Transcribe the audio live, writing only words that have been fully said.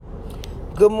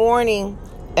Good morning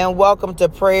and welcome to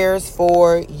Prayers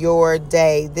for Your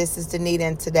Day. This is Danita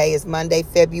and today is Monday,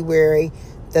 February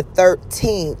the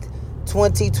 13th,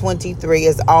 2023.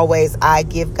 As always, I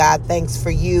give God thanks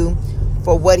for you,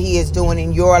 for what He is doing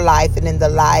in your life and in the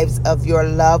lives of your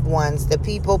loved ones, the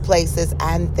people, places,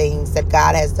 and things that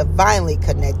God has divinely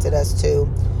connected us to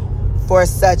for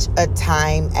such a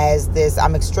time as this.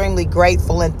 I'm extremely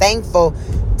grateful and thankful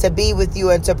to be with you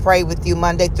and to pray with you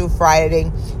Monday through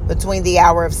Friday between the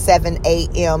hour of 7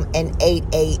 a.m. and 8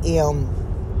 a.m.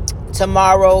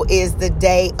 Tomorrow is the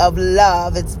day of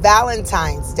love. It's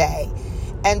Valentine's Day.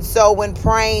 And so when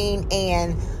praying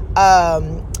and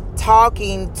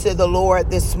talking to the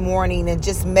Lord this morning and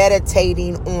just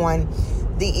meditating on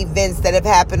the events that have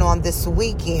happened on this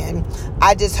weekend,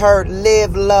 I just heard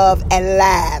live, love, and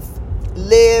laugh.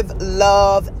 Live,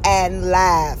 love, and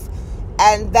laugh.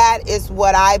 And that is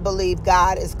what I believe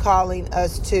God is calling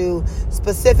us to,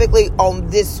 specifically on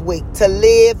this week, to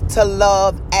live, to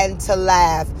love, and to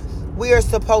laugh. We are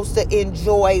supposed to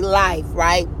enjoy life,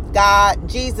 right?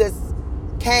 Jesus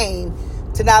came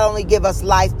to not only give us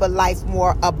life, but life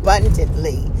more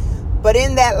abundantly. But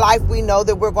in that life, we know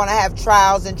that we're going to have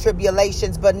trials and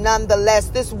tribulations, but nonetheless,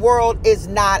 this world is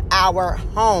not our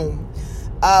home.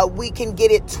 We can get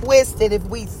it twisted if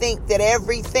we think that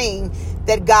everything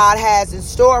that God has in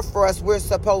store for us, we're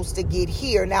supposed to get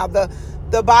here. Now,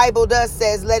 the Bible does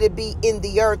says, let it be in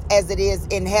the earth as it is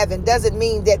in heaven. Doesn't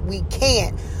mean that we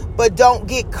can't, but don't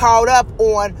get caught up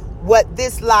on what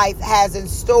this life has in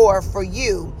store for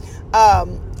you.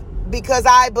 Because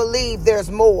I believe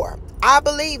there's more. I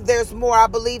believe there's more. I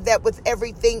believe that with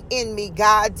everything in me,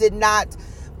 God did not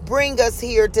bring us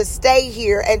here to stay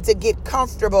here and to get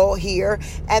comfortable here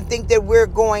and think that we're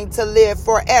going to live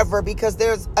forever, because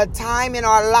there's a time in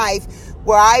our life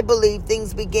where I believe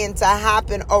things begin to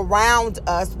happen around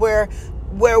us where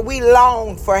we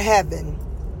long for heaven,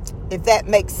 if that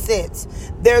makes sense.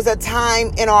 There's a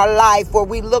time in our life where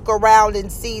we look around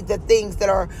and see the things that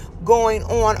are going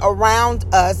on around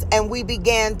us, and we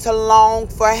began to long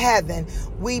for heaven.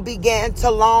 We began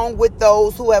to long with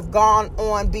those who have gone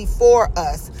on before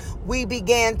us. We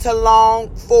began to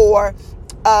long for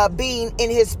being in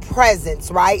His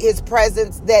presence, right? His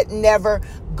presence that never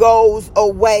goes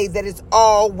away, that is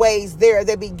always there.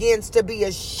 There begins to be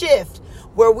a shift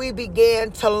where we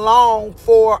began to long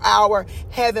for our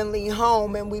heavenly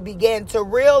home, and we began to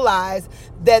realize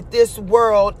that this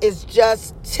world is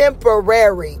just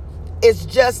temporary. It's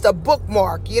just a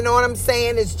bookmark. You know what I'm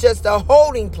saying? It's just a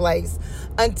holding place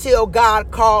until God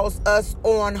calls us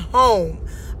on home.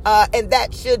 And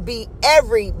that should be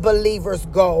every believer's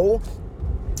goal.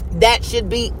 That should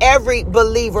be every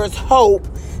believer's hope,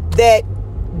 that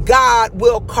God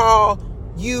will call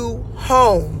you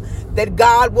home. That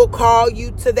God will call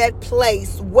you to that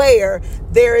place where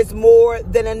there is more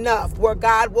than enough. Where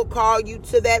God will call you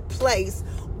to that place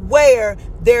where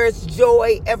there is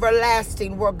joy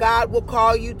everlasting. Where God will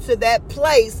call you to that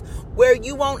place where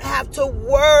you won't have to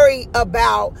worry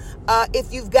about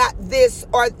if you've got this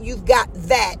or you've got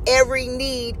that. Every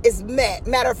need is met.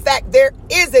 Matter of fact, there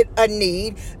isn't a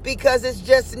need, because it's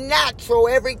just natural.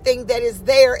 Everything that is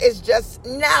there is just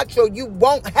natural. You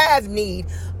won't have need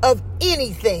of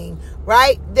anything,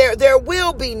 right? There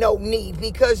will be no need,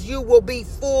 because you will be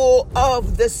full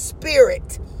of the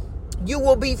Spirit. You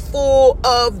will be full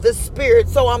of the Spirit.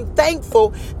 So I'm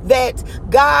thankful that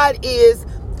God is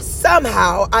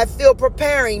somehow, I feel,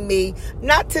 preparing me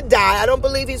not to die. I don't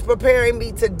believe He's preparing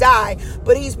me to die,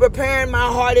 but He's preparing my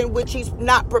heart in which He's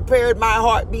not prepared my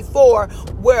heart before,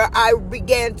 where I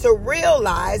began to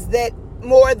realize that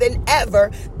more than ever,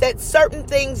 that certain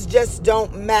things just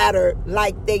don't matter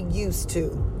like they used to,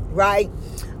 right?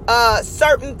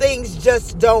 Certain things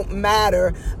just don't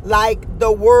matter like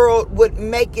the world would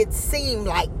make it seem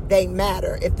like they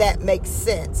matter, if that makes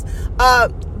sense.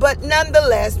 But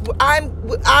nonetheless,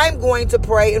 I'm going to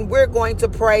pray, and we're going to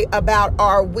pray about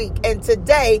our week. And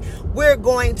today we're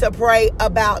going to pray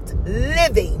about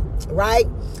living, right?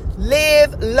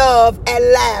 Live, love,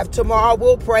 and laugh. Tomorrow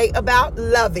we'll pray about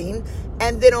loving.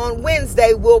 And then on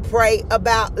Wednesday, we'll pray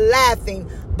about laughing.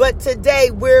 But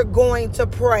today we're going to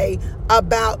pray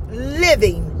about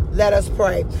living. Let us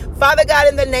pray. Father God,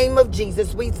 in the name of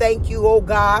Jesus, we thank you, oh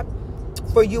God,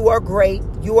 for you are great,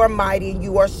 you are mighty,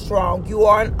 you are strong. You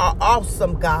are an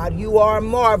awesome God. You are a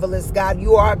marvelous God.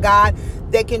 You are a God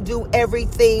that can do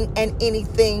everything and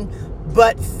anything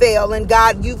but fail. And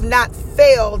God, you've not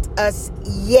failed us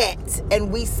yet.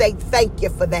 And we say thank you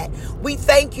for that. We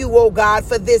thank you, oh God,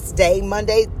 for this day,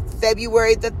 Monday,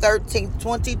 February the 13th,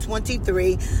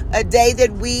 2023, a day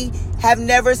that we have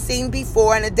never seen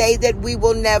before, and a day that we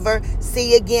will never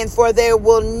see again, for there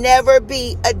will never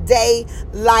be a day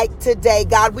like today.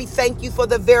 God, we thank you for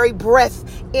the very breath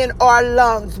in our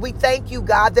lungs. We thank you,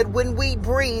 God, that when we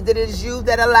breathe, it is you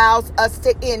that allows us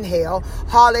to inhale.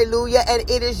 Hallelujah. And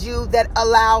it is you that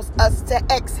allows us to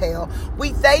exhale. We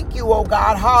thank you, oh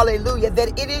God, hallelujah,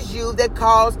 that it is you that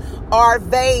cause our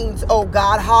veins, oh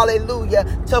God, hallelujah,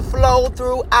 to flow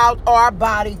throughout our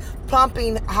body,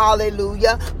 pumping,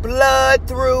 hallelujah, blood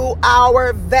through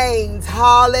our veins,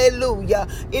 hallelujah.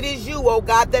 It is you, oh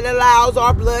God, that allows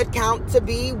our blood count to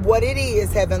be what it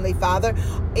is, Heavenly Father,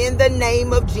 in the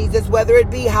name of Jesus, whether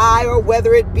it be high or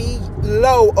whether it be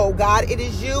low, oh God. It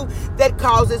is you that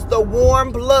causes the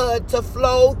warm blood to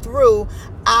flow through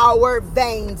our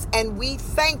veins, and we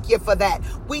thank you for that.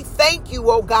 We thank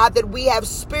you, oh God, that we have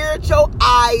spiritual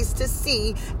eyes to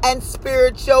see and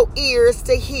spiritual ears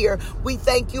to hear. We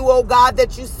thank you, oh God,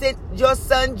 that you sent your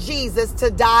son Jesus to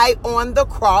die on the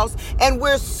cross, and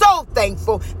we're so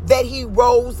thankful that he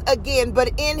rose again.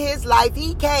 But in his life,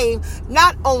 he came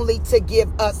not only to give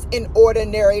us an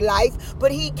ordinary life,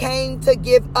 but he came to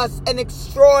give us an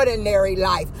extraordinary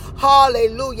life.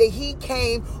 Hallelujah. He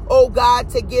came, oh God,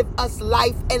 to give us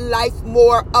life and life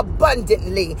more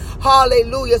abundantly.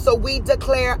 Hallelujah. So we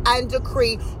declare and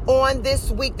decree on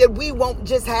this week that we won't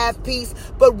just have peace,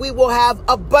 but we will have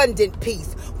abundant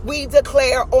peace. We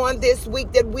declare on this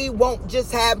week that we won't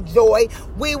just have joy,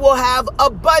 we will have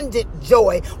abundant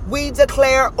joy. We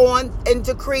declare on and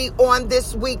decree on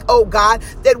this week, oh God,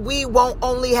 that we won't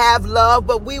only have love,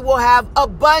 but we will have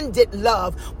abundant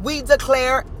love. We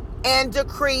declare and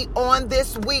decree on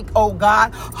this week, oh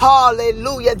God,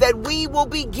 hallelujah, that we will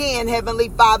begin, Heavenly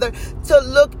Father, to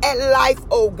look at life,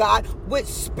 oh God, with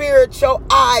spiritual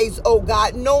eyes, oh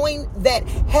God, knowing that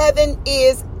heaven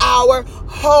is our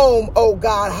home, oh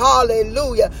God,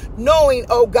 hallelujah, knowing,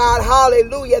 oh God,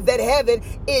 hallelujah, that heaven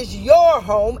is your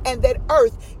home and that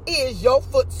earth is your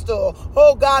footstool.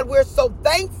 Oh God, we're so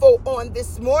thankful on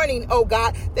this morning, oh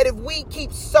God, that if we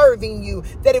keep serving you,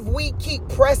 that if we keep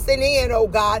pressing in, oh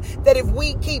God, that if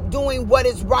we keep doing what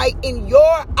is right in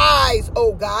your eyes,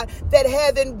 oh God, that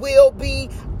heaven will be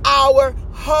our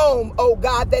home, oh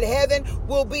God, that heaven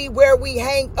will be where we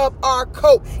hang up our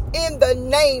coat in the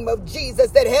name of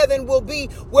Jesus, that heaven will be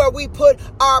where we put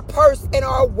our purse and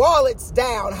our wallets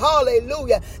down,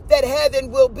 hallelujah, that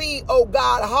heaven will be, oh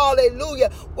God, hallelujah,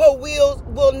 where we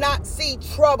will not see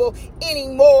trouble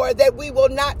anymore, that we will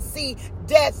not see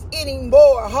death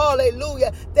anymore,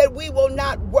 hallelujah, that we will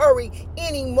not worry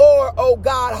anymore, oh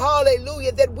God,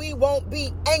 hallelujah, that we won't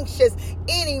be anxious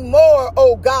anymore,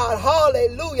 oh God,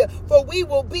 hallelujah, for we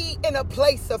will be in a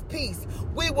place of peace.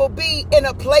 We will be in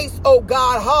a place, oh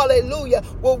God, hallelujah,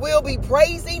 where we'll be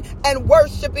praising and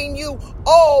worshiping you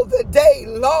all the day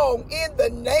long in the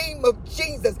name of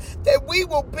Jesus. That we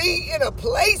will be in a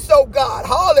place, oh God,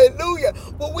 hallelujah,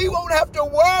 where we won't have to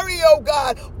worry, oh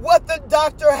God, what the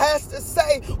doctor has to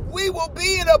say. We will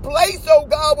be in a place, oh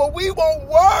God, where we won't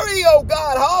worry, oh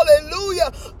God,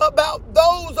 hallelujah, about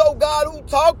those, oh God, who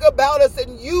talk about us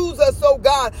and use us, oh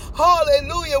God,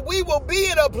 hallelujah. We will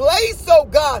be in a place, oh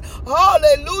God,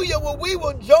 hallelujah, where we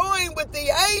will join with the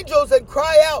angels and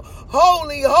cry out,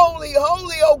 holy, holy,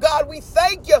 holy, oh God. We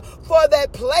thank you for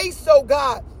that place, oh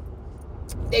God,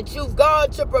 that you've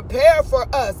gone to prepare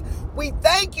for us. We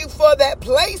thank you for that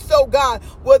place, oh God,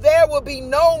 where there will be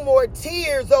no more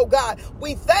tears, oh God.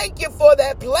 We thank you for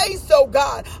that place, oh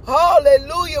God,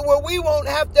 hallelujah, where we won't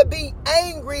have to be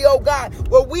angry, oh God,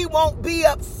 where we won't be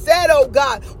upset, oh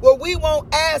God, where we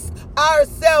won't ask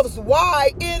ourselves why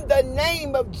in the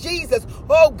name of Jesus.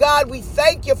 Oh God, we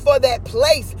thank you for that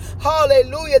place,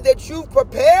 hallelujah, that you've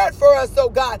prepared for us, oh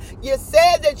God. You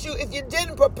said that if you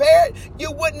didn't prepare it,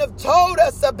 you wouldn't have told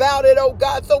us about it, oh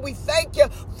God. So we thank you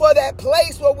for that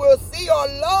place where we'll see our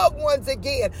loved ones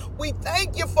again. We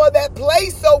thank you for that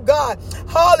place, oh God,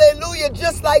 hallelujah,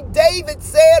 just like David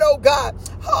said, oh God,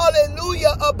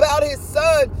 hallelujah, about his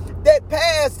son that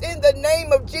passed in the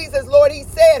name of Jesus, Lord. He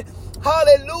said,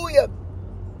 hallelujah,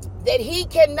 that he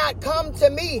cannot come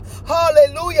to me,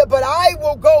 hallelujah, but I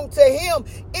will go to him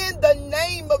in the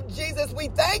name of Jesus. We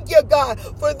thank you, God,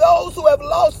 for those who have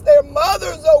lost their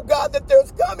mothers, oh God, that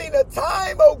there's coming a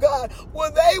time, oh God, where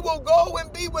they will go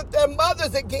and be with their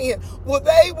mothers again, where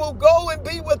they will go and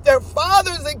be with their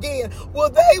fathers again, where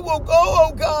they will go,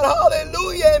 oh God,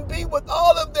 hallelujah, and be with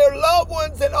all of their loved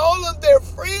ones and all of their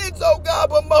friends, oh God.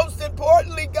 But most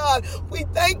importantly, God, we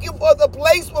thank you for the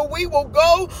place where we will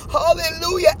go,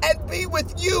 hallelujah, and be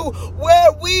with you,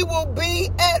 where we will be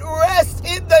at rest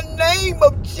in the name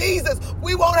of Jesus.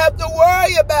 We won't have to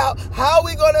worry about how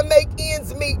we're going to make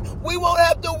ends meet. We won't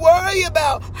have to worry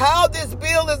about how this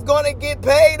bill is going to get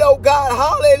paid, oh God.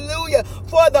 Hallelujah.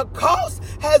 For the cost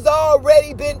has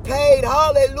already been paid.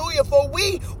 Hallelujah. For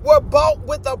we were bought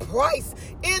with a price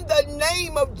in the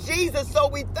name of Jesus. So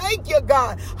we thank you,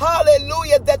 God.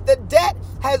 Hallelujah. That the debt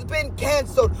has been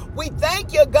canceled. We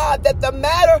thank you, God, that the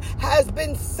matter has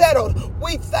been settled.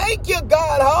 We thank you,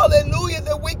 God. Hallelujah.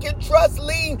 That we can trust,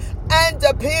 lean, and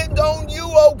depend on you,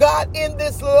 oh God, in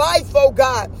this life, oh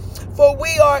God. For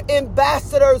we are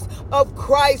ambassadors of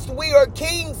Christ. We are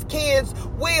king's kids.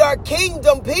 We are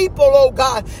kingdom people, oh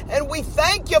God. And we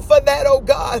thank you for that, oh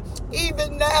God.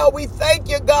 Even now, we thank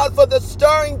you, God, for the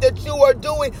stirring that you are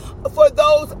doing for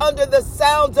those under the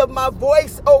sounds of my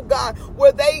voice, oh God,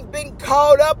 where they've been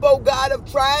caught up, oh God, of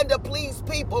trying to please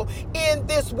people in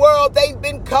this world. They've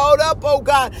been caught up, oh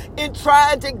God, in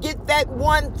trying to get that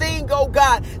one thing, oh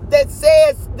God, that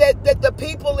says that the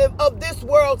people of this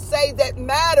world say that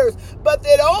matters. But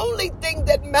the only thing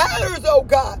that matters, oh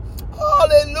God,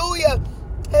 hallelujah,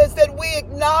 is that we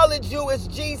acknowledge you as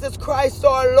Jesus Christ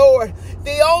our Lord.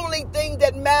 The only thing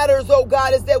that matters, oh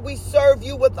God, is that we serve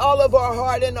you with all of our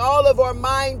heart and all of our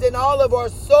mind and all of our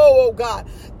soul, oh God.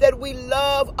 That we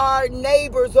love our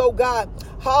neighbors, oh God.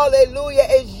 Hallelujah,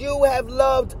 as you have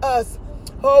loved us.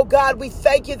 Oh God, we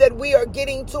thank you that we are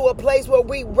getting to a place where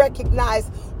we recognize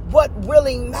what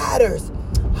really matters.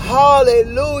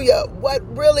 Hallelujah. What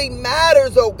really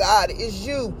matters, oh God, is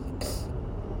you.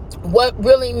 What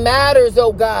really matters,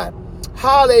 oh God,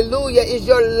 hallelujah, is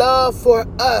your love for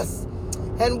us.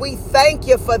 And we thank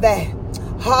you for that.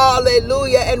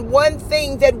 Hallelujah. And one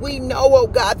thing that we know, oh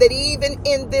God, that even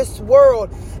in this world,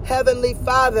 Heavenly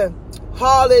Father,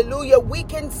 hallelujah, we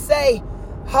can say,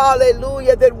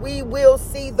 hallelujah, that we will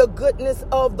see the goodness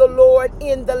of the Lord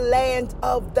in the land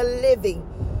of the living.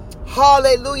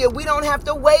 Hallelujah. We don't have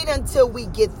to wait until we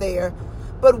get there,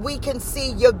 but we can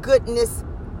see your goodness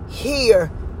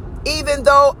here. Even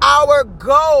though our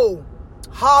goal,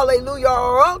 hallelujah,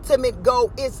 our ultimate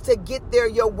goal is to get there,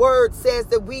 your word says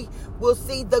that we will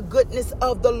see the goodness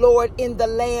of the Lord in the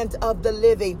land of the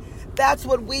living. That's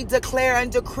what we declare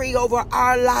and decree over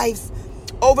our lives,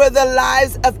 over the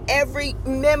lives of every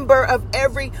member, of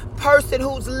every person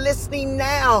who's listening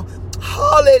now.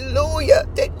 Hallelujah,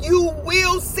 that you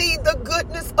will see the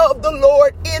goodness of the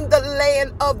Lord in the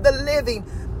land of the living.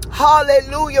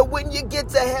 Hallelujah. When you get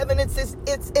to heaven, it's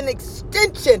an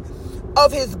extension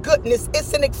of his goodness.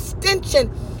 It's an extension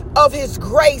of his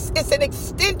grace. It's an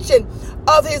extension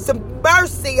of his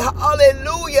mercy.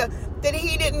 Hallelujah. That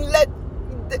he didn't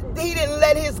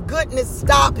let his goodness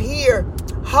stop here.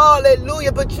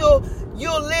 Hallelujah. But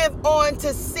you'll live on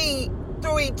to see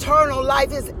through eternal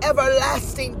life his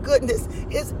everlasting goodness,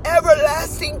 his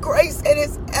everlasting grace, and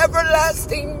his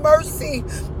everlasting mercy.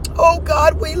 Oh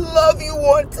God, we love you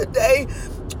on today,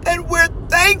 and we're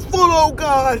thankful, oh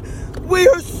God. We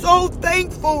are so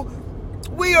thankful.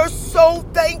 We are so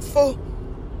thankful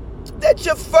that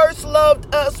you first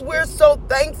loved us. We're so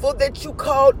thankful that you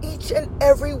called each and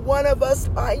every one of us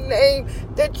by name,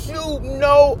 that you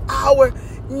know our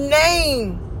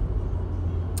name,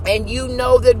 and you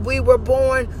know that we were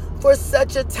born for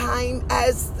such a time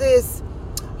as this.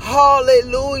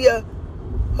 Hallelujah.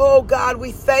 Oh God,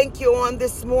 we thank you on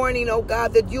this morning, oh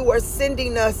God, that you are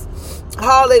sending us,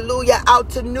 hallelujah, out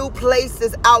to new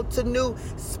places, out to new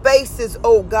spaces,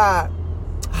 oh God.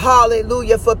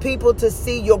 Hallelujah, for people to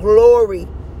see your glory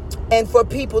and for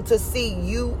people to see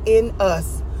you in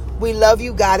us. We love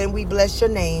you, God, and we bless your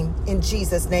name. In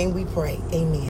Jesus' name we pray. Amen.